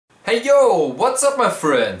Hey yo, what's up my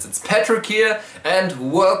friends? It's Patrick here and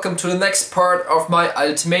welcome to the next part of my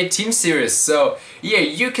Ultimate Team series. So yeah,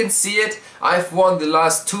 you can see it. I've won the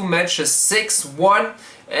last two matches 6-1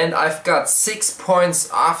 and I've got 6 points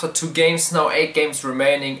after 2 games now, 8 games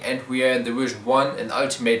remaining, and we are in Division 1 in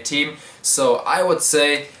Ultimate Team. So I would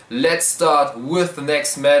say let's start with the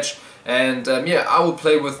next match. And yeah, I will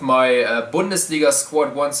play with my Bundesliga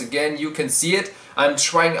squad once again. You can see it. I'm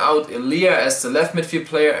trying out Elia as the left midfield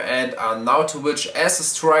player and Arnautovic as a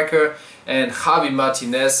striker and Javi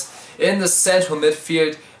Martinez in the central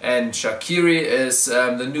midfield, and Shaqiri is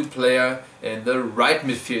the new player in the right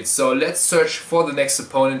midfield. So let's search for the next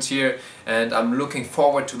opponent here, and I'm looking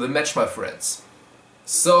forward to the match, my friends.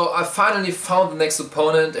 So I finally found the next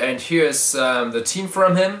opponent, and here's the team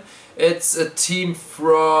from him. It's a team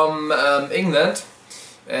from England,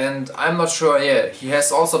 and I'm not sure, yeah, he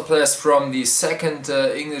has also players from the second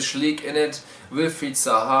English league in it. Wilfried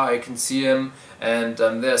Zaha, I can see him, and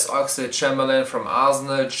there's Oxlade-Chamberlain from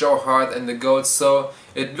Arsenal, Joe Hart in the goal. So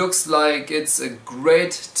it looks like it's a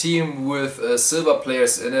great team with silver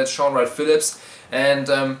players in it, Sean Wright-Phillips,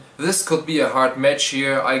 and this could be a hard match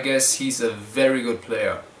here. I guess he's a very good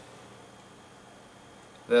player.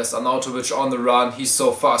 There's Arnautovic on the run, he's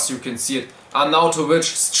so fast, you can see it. Arnautovic,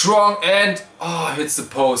 strong, and hits the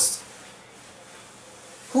post.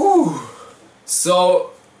 Whew.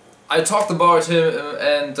 So I talked about him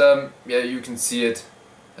and yeah, you can see it.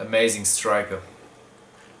 Amazing striker.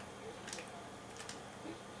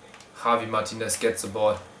 Javi Martinez gets the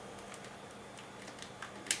ball.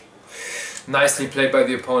 Nicely played by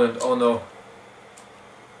the opponent. Oh no.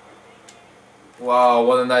 Wow,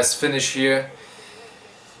 what a nice finish here.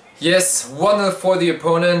 Yes, 1-0 for the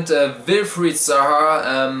opponent. Wilfried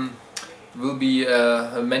Zaha will be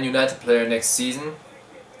a Man United player next season.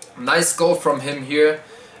 Nice goal from him here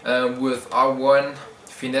with R1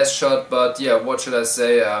 finesse shot, but yeah, what should I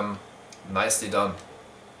say? Nicely done.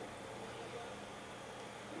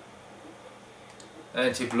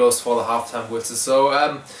 And he blows for the halftime whistle.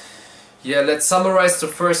 So yeah, let's summarize the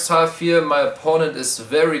first half here. My opponent is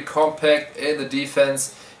very compact in the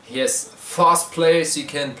defense. He has fast players, he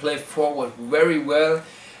can play forward very well,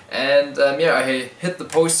 and yeah, I hit the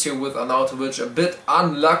post here with Arnautovic, a bit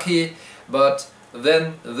unlucky, but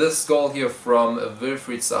then this goal here from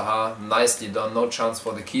Wilfried Zaha, nicely done, no chance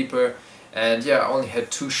for the keeper. And yeah, I only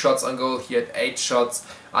had 2 shots on goal, he had 8 shots.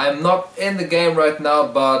 I'm not in the game right now,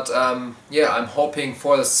 but yeah, I'm hoping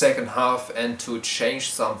for the second half and to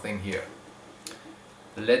change something here.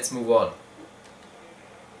 Let's move on.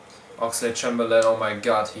 Oxlade-Chamberlain, oh my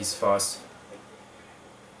god, he's fast.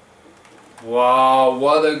 Wow,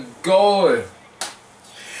 what a goal!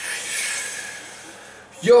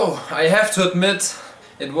 Yo, I have to admit,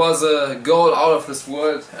 it was a goal out of this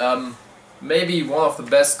world. Maybe one of the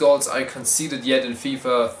best goals I conceded yet in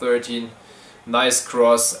FIFA 13. Nice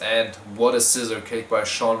cross, and what a scissor kick by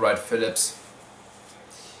Sean Wright-Phillips.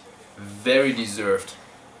 Very deserved.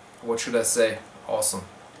 What should I say? Awesome.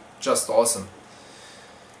 Just awesome.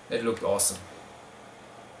 It looked awesome.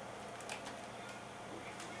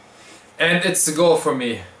 And it's the goal for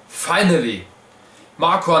me. Finally!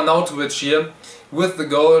 Marco Arnautovic here with the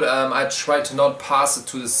goal. I tried to not pass it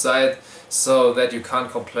to the side so that you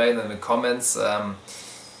can't complain in the comments. Yeah,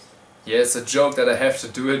 it's a joke that I have to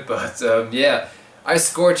do it, but yeah, I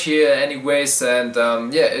scored here anyways, and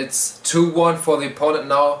yeah, it's 2-1 for the opponent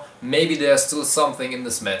now. Maybe there's still something in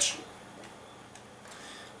this match.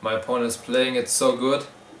 My opponent is playing it so good.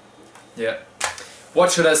 Yeah,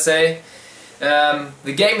 what should I say?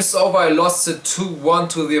 The game is over. I lost it 2-1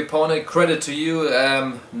 to the opponent. Credit to you.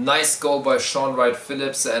 Nice goal by Sean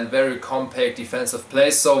Wright-Phillips and very compact defensive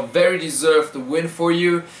play. So very deserved win for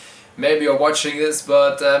you. Maybe you're watching this,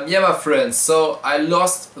 but yeah, my friends. So I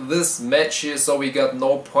lost this match here, so we got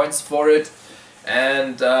no points for it.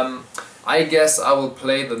 And I guess I will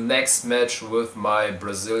play the next match with my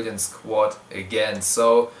Brazilian squad again.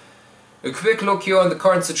 So a quick look here on the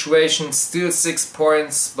current situation, still 6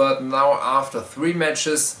 points, but now after 3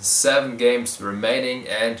 matches, 7 games remaining,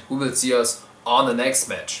 and we will see us on the next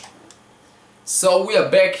match. So we are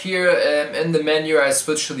back here in the menu. I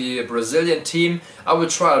switched to the Brazilian team. I will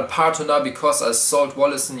try Alpato now because I sold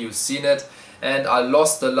Wallison, you've seen it, and I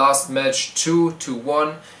lost the last match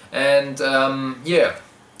 2-1, and yeah,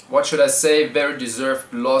 what should I say, very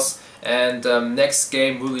deserved loss, and next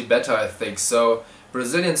game will be better, I think. So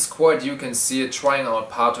Brazilian squad, you can see it, trying out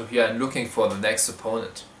Pato here and looking for the next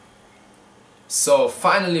opponent. So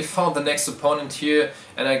finally found the next opponent here,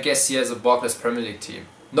 and I guess he has a Barclays Premier League team.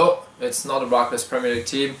 No, it's not a Barclays Premier League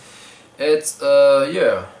team. It's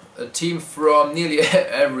yeah, a team from nearly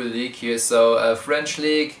every league here. So French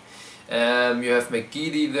league, You have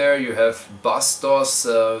McGeady there, you have Bastos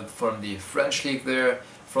from the French league there,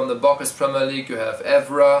 from the Bocas Premier League you have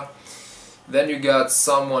Evra, then you got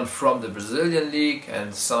someone from the Brazilian league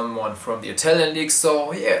and someone from the Italian league,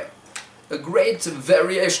 so yeah, a great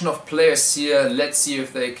variation of players here. Let's see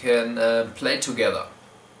if they can play together.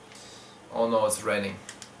 Oh no, it's raining.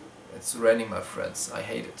 It's raining, my friends, I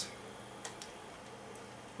hate it.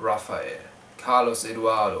 Rafael, Carlos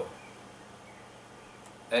Eduardo,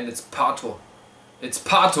 and it's Pato. It's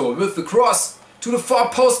Pato with the cross to the far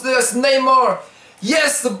post. There's Neymar.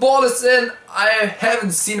 Yes, the ball is in. I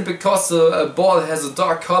haven't seen it because the ball has a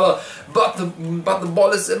dark color, but the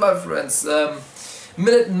ball is in, my friends.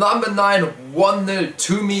 Minute number 9, 1-0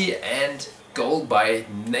 to me, and goal by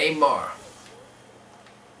Neymar.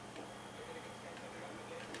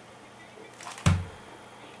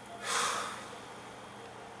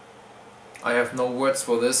 I have no words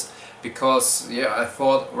for this, because yeah, I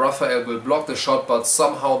thought Rafael will block the shot, but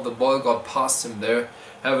somehow the ball got past him there.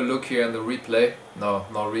 Have a look here in the replay. No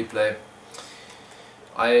replay.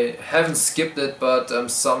 I haven't skipped it, but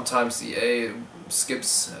sometimes EA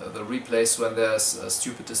skips the replays when there's a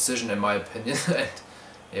stupid decision, in my opinion. And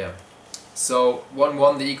yeah, so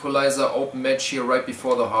 1-1 the equalizer, open match here right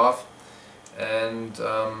before the half, and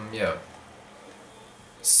yeah.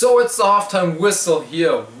 So it's the halftime whistle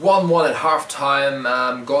here, 1-1 at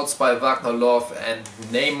halftime, goals by Wagner Love and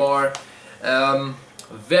Neymar.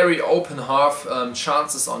 Very open half,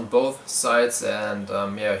 chances on both sides, and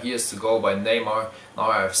yeah, here's the goal by Neymar.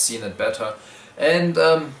 Now I've seen it better. And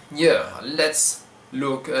yeah, let's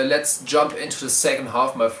jump into the second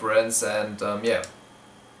half, my friends, and yeah,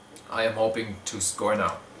 I am hoping to score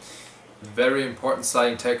now. Very important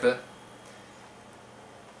sliding tackle.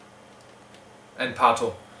 And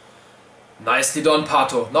Pato. Nicely done,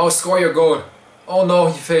 Pato. Now score your goal. Oh no,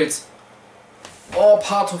 he failed. Oh,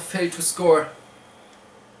 Pato failed to score.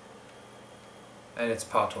 And it's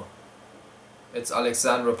Pato. It's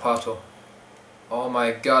Alexandre Pato. Oh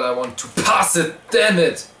my god, I want to pass it. Damn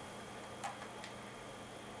it.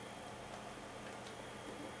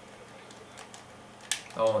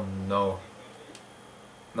 Oh no.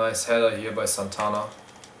 Nice header here by Santana.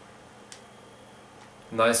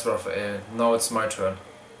 Nice, Rafael. Now it's my turn.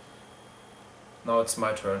 Now it's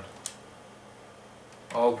my turn.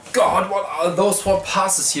 Oh god, what are those 4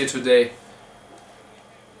 passes here today?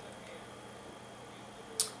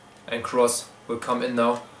 And cross will come in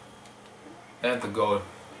now. And the goal.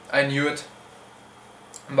 I knew it.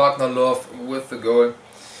 Wagner Love with the goal.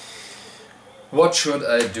 What should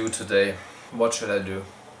I do today? What should I do?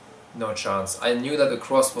 No chance. I knew that the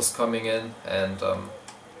cross was coming in, and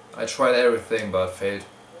I tried everything but failed.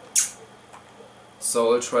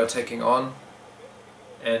 So I'll try taking on,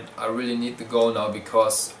 and I really need the goal now,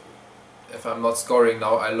 because if I'm not scoring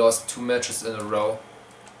now, I lost 2 matches in a row,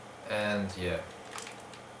 and yeah.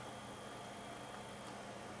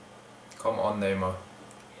 Come on, Neymar.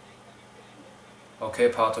 Okay,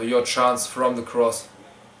 Pato, your chance from the cross.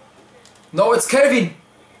 No, it's Kelvin!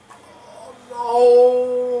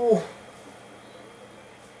 Oh no!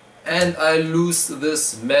 And I lose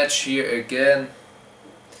this match here again.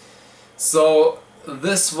 So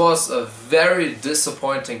this was a very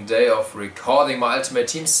disappointing day of recording my Ultimate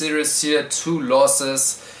Team series here. 2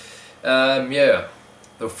 losses. Yeah,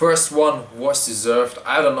 the first one was deserved.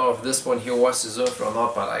 I don't know if this one here was deserved or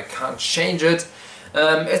not, but I can't change it.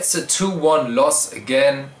 It's a 2-1 loss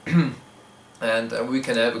again. And we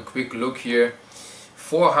can have a quick look here.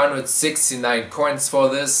 469 coins for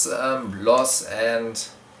this loss, and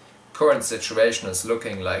current situation is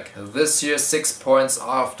looking like this year. 6 points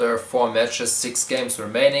after 4 matches, 6 games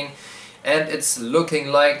remaining, and it's looking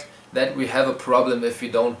like that we have a problem if we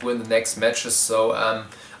don't win the next matches. So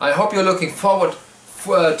I hope you're looking forward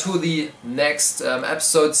to the next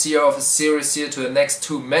episodes here of a series here, to the next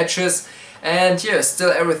 2 matches. And yeah,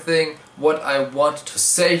 still everything what I want to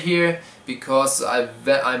say here, because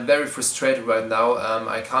I'm very frustrated right now.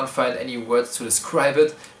 I can't find any words to describe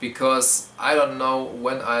it, because I don't know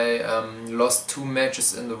when I lost 2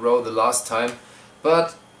 matches in a row the last time.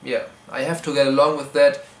 But yeah, I have to get along with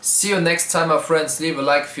that. See you next time, my friends. Leave a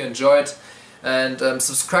like if you enjoyed, and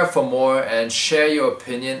subscribe for more, and share your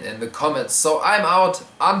opinion in the comments. So I'm out.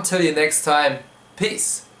 Until the next time.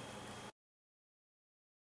 Peace.